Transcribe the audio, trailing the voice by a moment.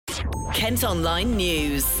Kent Online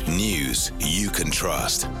News. News you can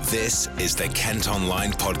trust. This is the Kent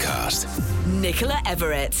Online Podcast. Nicola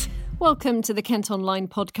Everett. Welcome to the Kent Online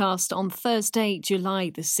Podcast on Thursday, July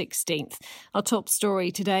the 16th. Our top story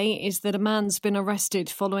today is that a man's been arrested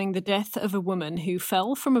following the death of a woman who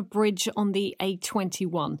fell from a bridge on the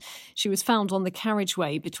A21. She was found on the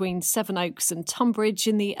carriageway between Sevenoaks and Tunbridge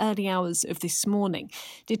in the early hours of this morning.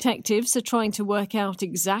 Detectives are trying to work out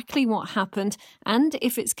exactly what happened and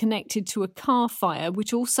if it's connected to a car fire,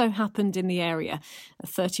 which also happened in the area. A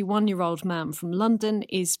 31-year-old man from London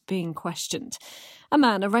is being questioned. A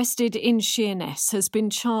man arrested in Sheerness has been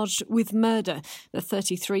charged with murder. The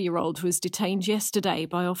 33-year-old was detained yesterday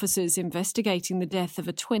by officers investigating the death of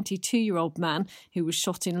a 22-year-old man who was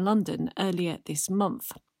shot in London earlier this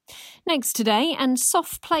month. Next today, and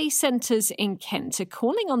soft play centres in Kent are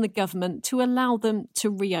calling on the government to allow them to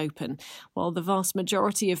reopen. While the vast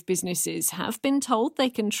majority of businesses have been told they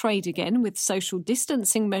can trade again with social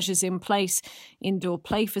distancing measures in place, indoor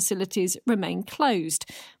play facilities remain closed.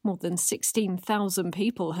 More than 16,000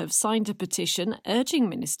 people have signed a petition urging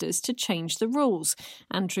ministers to change the rules.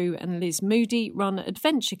 Andrew and Liz Moody run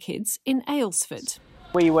Adventure Kids in Ayleford.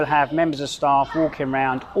 We will have members of staff walking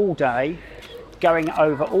around all day, going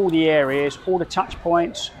over all the areas, all the touch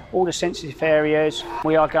points, all the sensitive areas.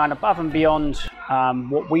 We are going above and beyond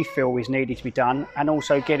what we feel is needed to be done, and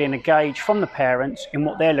also getting a gauge from the parents in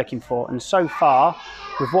what they're looking for. And so far,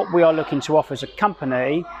 with what we are looking to offer as a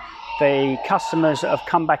company, the customers that have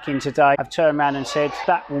come back in today have turned around and said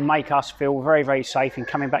that will make us feel very, very safe in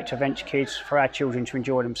coming back to Adventure Kids for our children to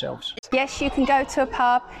enjoy themselves. Yes, you can go to a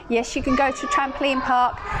pub. Yes, you can go to a trampoline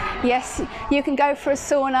park. Yes, you can go for a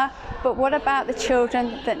sauna. But what about the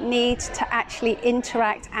children that need to actually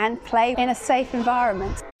interact and play in a safe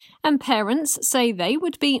environment? And parents say they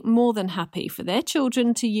would be more than happy for their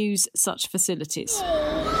children to use such facilities.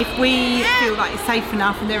 If we feel like it's safe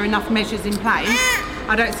enough and there are enough measures in place,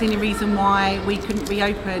 I don't see any reason why we couldn't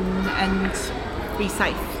reopen and be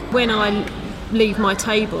safe. When I leave my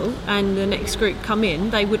table and the next group come in,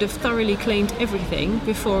 they would have thoroughly cleaned everything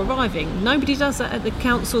before arriving. Nobody does that at the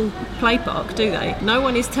council play park, do they? No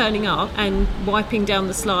one is turning up and wiping down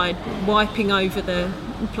the slide, wiping over the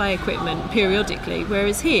play equipment periodically,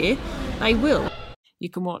 whereas here they will. You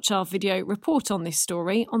can watch our video report on this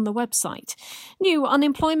story on the website. New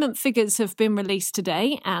unemployment figures have been released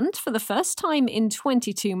today, and for the first time in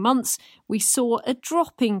 22 months, we saw a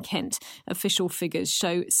drop in Kent. Official figures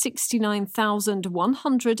show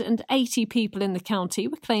 69,180 people in the county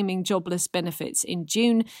were claiming jobless benefits in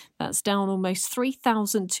June. That's down almost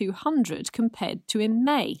 3,200 compared to in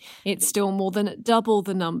May. It's still more than double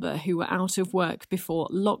the number who were out of work before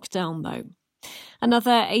lockdown, though.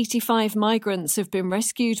 Another 85 migrants have been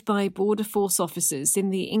rescued by Border Force officers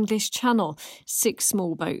in the English Channel. 6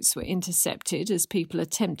 small boats were intercepted as people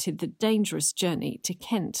attempted the dangerous journey to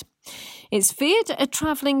Kent. It's feared a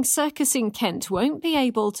travelling circus in Kent won't be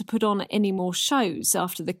able to put on any more shows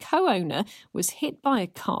after the co-owner was hit by a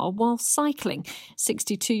car while cycling.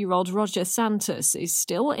 62-year-old Roger Santos is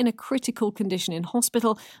still in a critical condition in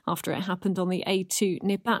hospital after it happened on the A2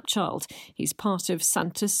 near Bapchild. He's part of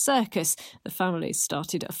Santos Circus. The family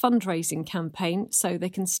started a fundraising campaign so they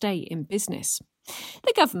can stay in business.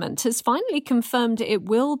 The government has finally confirmed it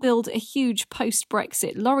will build a huge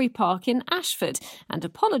post-Brexit lorry park in Ashford and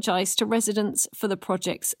apologised to residents for the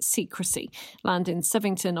project's secrecy. Land in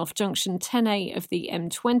Sevington off junction 10A of the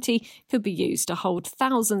M20 could be used to hold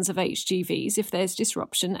thousands of HGVs if there's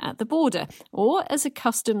disruption at the border or as a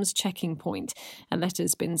customs checking point. A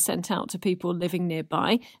letter's been sent out to people living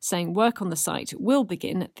nearby saying work on the site will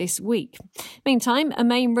begin this week. Meantime, a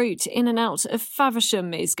main route in and out of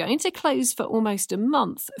Faversham is going to close for almost a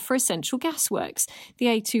month for essential gasworks. The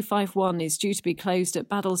A251 is due to be closed at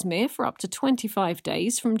Baddlesmere for up to 25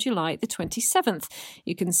 days from July the 27th.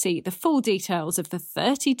 You can see the full details of the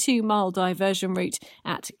 32-mile diversion route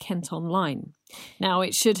at Kent Online. Now,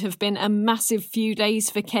 it should have been a massive few days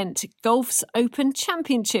for Kent. Golf's Open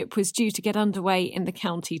Championship was due to get underway in the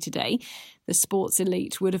county today. The sports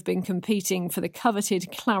elite would have been competing for the coveted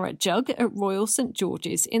Claret Jug at Royal St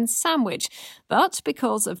George's in Sandwich. But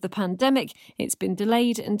because of the pandemic, it's been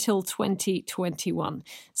delayed until 2021.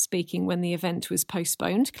 Speaking when the event was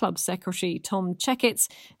postponed, Club Secretary Tom Checketts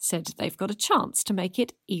said they've got a chance to make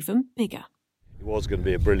it even bigger. It was going to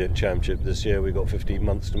be a brilliant championship this year. We've got 15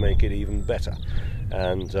 months to make it even better.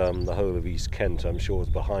 And the whole of East Kent, I'm sure, is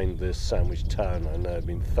behind this sandwich town. I know I've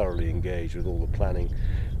been thoroughly engaged with all the planning.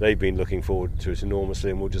 They've been looking forward to it enormously,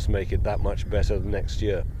 and we'll just make it that much better next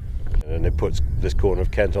year. And it puts this corner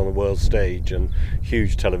of Kent on the world stage, and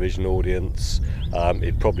huge television audience.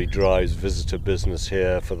 It probably drives visitor business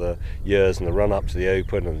here for the years in the run-up to the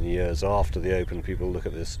Open and the years after the Open. People look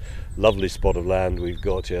at this lovely spot of land we've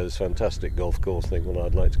got here, this fantastic golf course, think, well,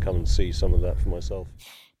 I'd like to come and see some of that for myself.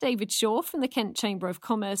 David Shaw from the Kent Chamber of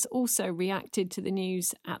Commerce also reacted to the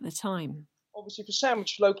news at the time. Obviously, for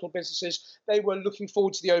sandwich local businesses, they were looking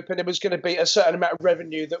forward to the Open. There was going to be a certain amount of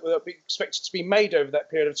revenue that would be expected to be made over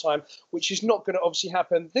that period of time, which is not going to obviously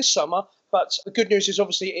happen this summer. But the good news is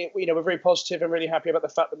obviously, we're very positive and really happy about the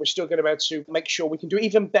fact that we're still going to be able to make sure we can do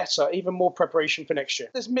even better, even more preparation for next year.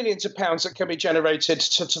 There's millions of pounds that can be generated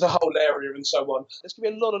to the whole area and so on. There's going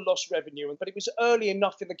to be a lot of lost revenue, but it was early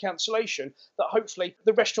enough in the cancellation that hopefully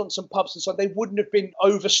the restaurants and pubs and so on, they wouldn't have been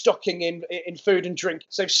overstocking in food and drink.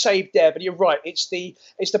 So they've saved there. But you're right, it's the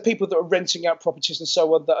people that are renting out properties and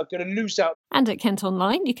so on that are going to lose out. And at Kent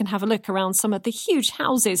Online, you can have a look around some of the huge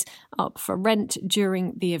houses up for rent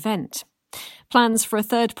during the event. Plans for a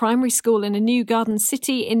third primary school in a new garden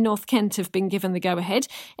city in North Kent have been given the go-ahead.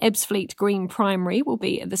 Ebbsfleet Green Primary will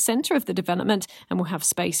be at the centre of the development and will have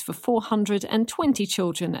space for 420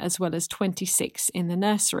 children as well as 26 in the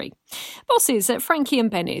nursery. Bosses at Frankie and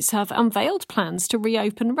Benny's have unveiled plans to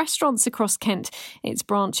reopen restaurants across Kent. Its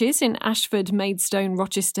branches in Ashford, Maidstone,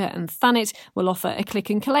 Rochester and Thanet will offer a click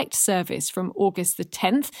and collect service from August the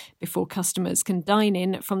 10th before customers can dine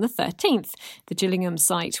in from the 13th. The Gillingham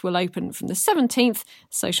site will open from the 17th.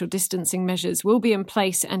 Social distancing measures will be in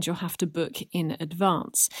place and you'll have to book in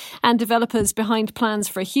advance. And developers behind plans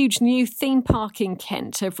for a huge new theme park in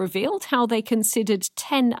Kent have revealed how they considered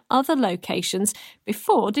 10 other locations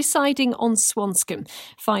before deciding on Swanscombe.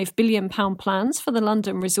 £5 billion plans for the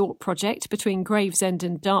London resort project between Gravesend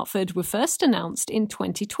and Dartford were first announced in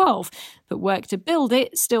 2012, but work to build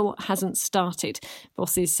it still hasn't started.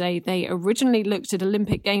 Bosses say they originally looked at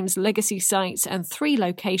Olympic Games legacy sites and 3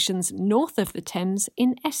 locations north of the Thames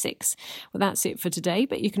in Essex. Well, that's it for today,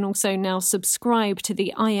 but you can also now subscribe to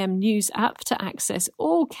the IM News app to access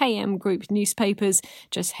all KM Group newspapers.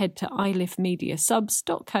 Just head to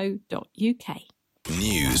iliffmediasubs.co.uk.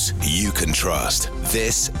 News you can trust.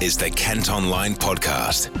 This is the Kent Online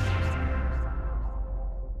Podcast.